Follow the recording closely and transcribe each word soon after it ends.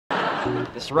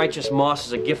This righteous moss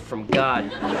is a gift from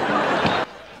God.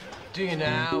 Do you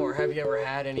now, or have you ever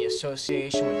had any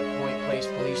association with the Point Place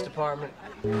Police Department?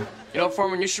 You know,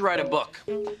 Foreman, you should write a book.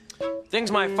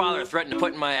 Things my father threatened to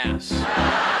put in my ass.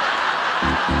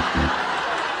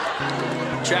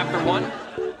 Chapter 1,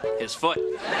 his foot.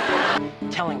 I'm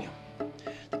telling you,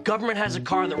 the government has a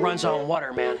car that runs on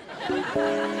water, man.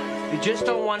 They just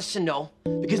don't want us to know,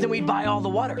 because then we'd buy all the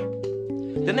water.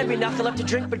 Then there'd be nothing left to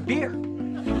drink but beer.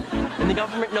 And the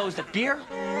government knows that beer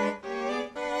will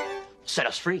set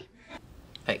us free.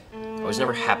 Hey, I was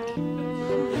never happy.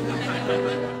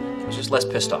 I was just less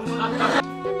pissed off.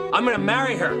 I'm gonna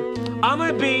marry her. I'm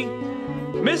gonna be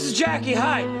Mrs. Jackie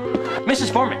Hyde.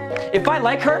 Mrs. Foreman, if I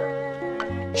like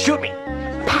her, shoot me.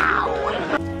 Pow!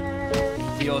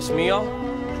 Dios mío.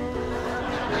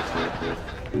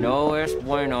 No es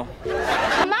bueno.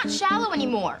 I'm not shallow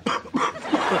anymore.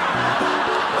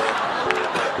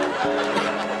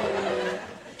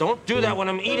 Don't do that when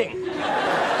I'm eating.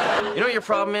 You know what your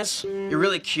problem is? You're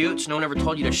really cute, so no one ever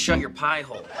told you to shut your pie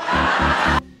hole.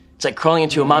 It's like crawling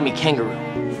into a mommy kangaroo.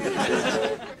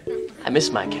 I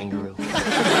miss my kangaroo.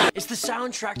 It's the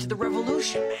soundtrack to the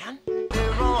revolution, man.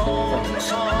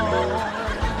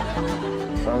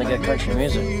 Finally got country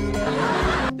music.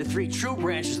 The three true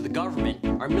branches of the government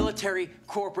are military,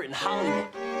 corporate, and Hollywood.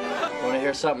 Want to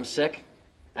hear something sick?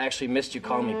 I actually missed you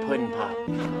calling me Puddin' Pop.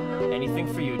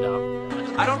 Anything for you, Dom.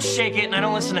 I don't shake it and I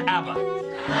don't listen to ABBA.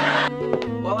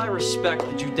 While I respect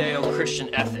the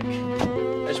Judeo-Christian ethic,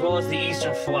 as well as the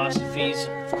Eastern philosophies,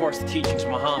 and of course the teachings of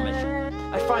Muhammad,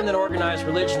 I find that organized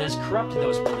religion has corrupted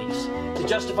those beliefs to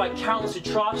justify countless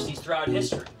atrocities throughout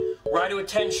history. Were I to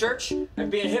attend church, I'd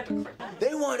be a hypocrite.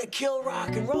 They want to kill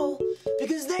rock and roll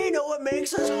because they know what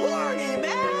makes us horny,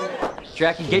 man!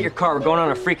 Jackie, get your car. We're going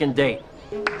on a freaking date.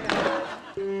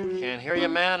 Can't hear you,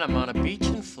 man. I'm on a beach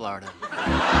in Florida.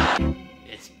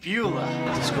 It's Beulah.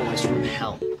 Disco is from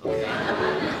hell, okay?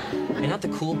 And not the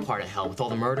cool part of hell with all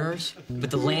the murderers,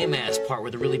 but the lame-ass part where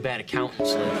the really bad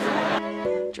accountants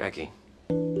live. Jackie.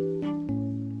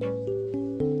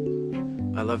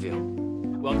 I love you.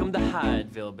 Welcome to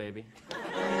Hydeville, baby. I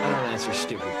don't answer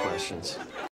stupid questions.